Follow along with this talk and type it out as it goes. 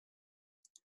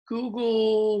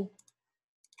Google,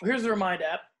 here's the Remind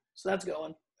app. So that's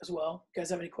going as well. If you guys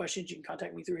have any questions, you can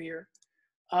contact me through here.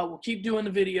 We'll keep doing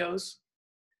the videos.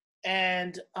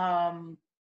 And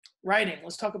writing.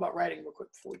 Let's talk about writing real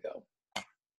quick before we go.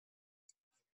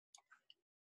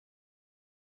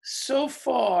 So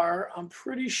far, I'm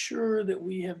pretty sure that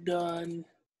we have done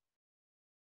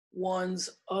ones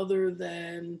other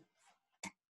than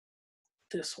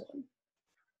this one.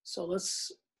 So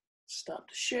let's stop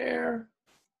the share,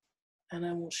 and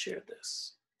then we'll share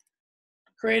this.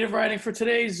 Creative writing for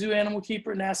today: zoo animal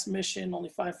keeper, NASA mission, only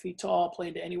 5 feet tall,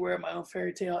 plane to anywhere, my own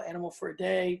fairy tale, animal for a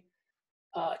day,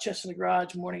 chest in the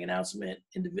garage, morning announcement,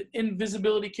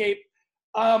 invisibility cape.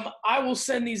 I will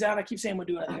send these out. I keep saying we'll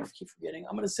do it. I think I keep forgetting.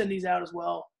 I'm going to send these out as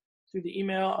well through the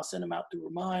email. I'll send them out through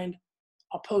Remind.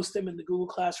 I'll post them in the Google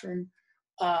Classroom.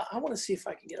 I want to see if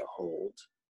I can get a hold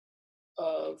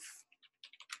of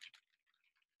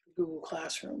Google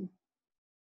Classroom.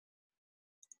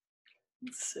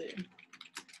 Let's see.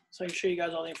 So I can show you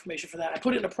guys all the information for that. I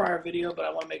put it in a prior video, but I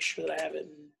want to make sure that I have it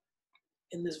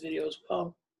in this video as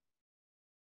well.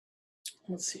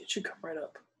 Let's see. It should come right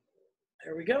up.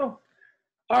 There we go.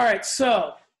 All right,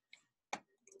 so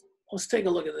let's take a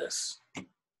look at this.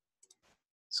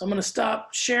 So I'm going to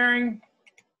stop sharing,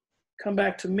 come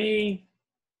back to me,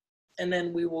 and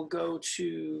then we will go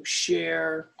to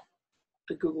share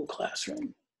the Google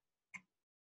Classroom.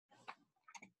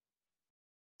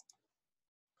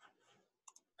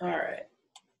 All right.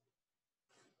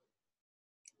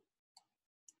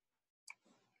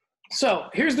 So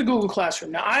here's the Google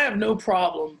Classroom. Now I have no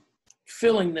problem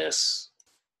filling this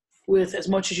with as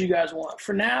much as you guys want.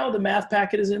 For now, the math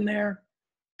packet is in there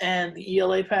and the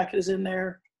ELA packet is in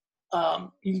there.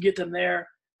 You can get them there.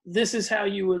 This is how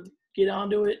you would get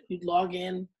onto it. You'd log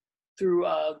in through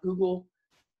Google.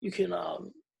 You can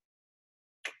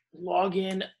log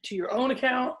in to your own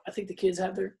account. I think the kids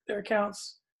have their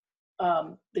accounts.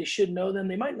 They should know them.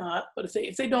 They might not, but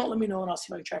if they don't, let me know and I'll see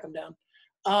if I can track them down.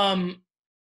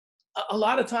 A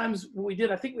lot of times what we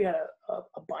did, I think we had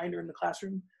a binder in the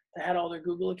classroom that had all their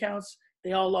Google accounts.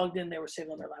 They all logged in. They were saved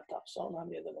on their laptops. So I don't know how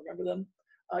many of them remember them.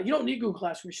 You don't need Google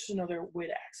Classroom. It's just another way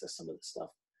to access some of this stuff,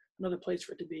 another place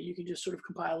for it to be. You can just sort of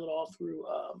compile it all through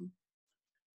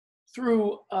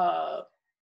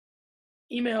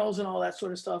emails and all that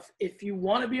sort of stuff. If you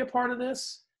want to be a part of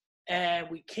this and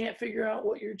we can't figure out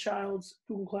what your child's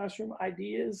Google Classroom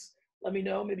ID is, let me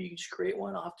know. Maybe you can just create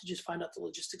one. I'll have to just find out the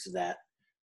logistics of that.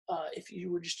 If you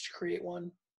were just to create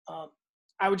one,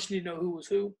 I would just need to know who was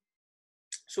who,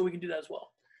 so we can do that as well.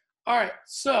 All right,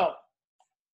 so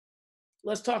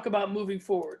let's talk about moving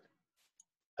forward.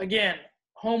 Again,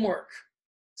 homework,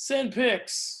 send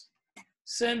pics,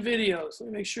 send videos. Let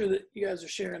me make sure that you guys are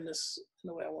sharing this in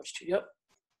the way I want you to. Yep.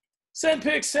 Send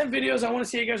pics, send videos. I want to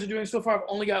see how you guys are doing so far. I've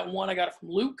only got one. I got it from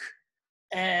Luke.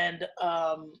 And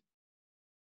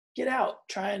get out.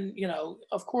 Try and,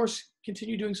 of course,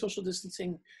 continue doing social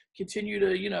distancing. Continue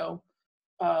to,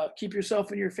 keep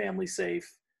yourself and your family safe.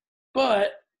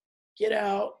 But get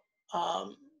out,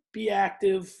 be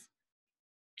active,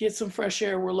 get some fresh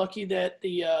air. We're lucky that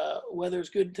the weather is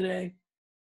good today,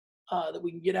 that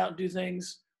we can get out and do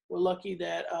things. We're lucky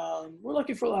that we're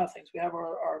lucky for a lot of things. We have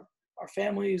our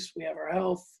families, we have our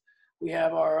health, we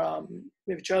have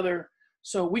we have each other.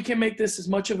 So we can make this as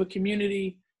much of a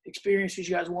community experience as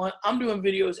you guys want. I'm doing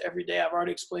videos every day. I've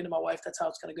already explained to my wife that's how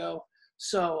it's going to go.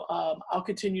 So I'll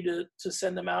continue to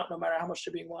send them out no matter how much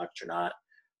they're being watched or not.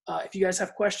 If you guys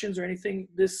have questions or anything,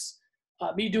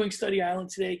 me doing Study Island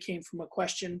today came from a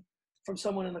question from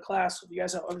someone in the class. So if you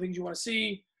guys have other things you want to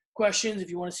see, questions,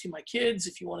 if you want to see my kids,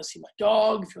 if you want to see my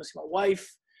dog, if you want to see my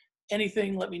wife,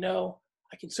 anything, let me know.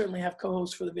 I can certainly have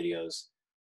co-hosts for the videos.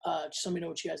 Just let me know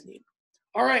what you guys need.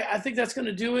 All right, I think that's going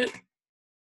to do it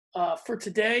for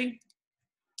today.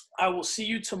 I will see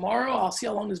you tomorrow. I'll see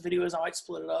how long this video is. I might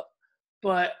split it up.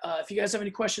 But if you guys have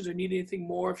any questions or need anything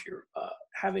more, if you're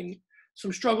having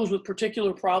some struggles with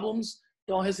particular problems,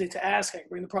 don't hesitate to ask. I can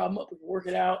bring the problem up. We can work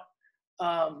it out.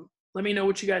 Let me know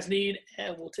what you guys need,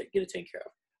 and we'll get it taken care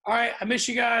of. All right, I miss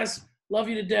you guys. Love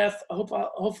you to death.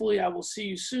 Hopefully I will see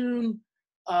you soon.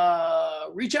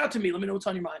 Reach out to me. Let me know what's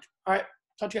on your mind. All right,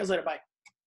 talk to you guys later. Bye.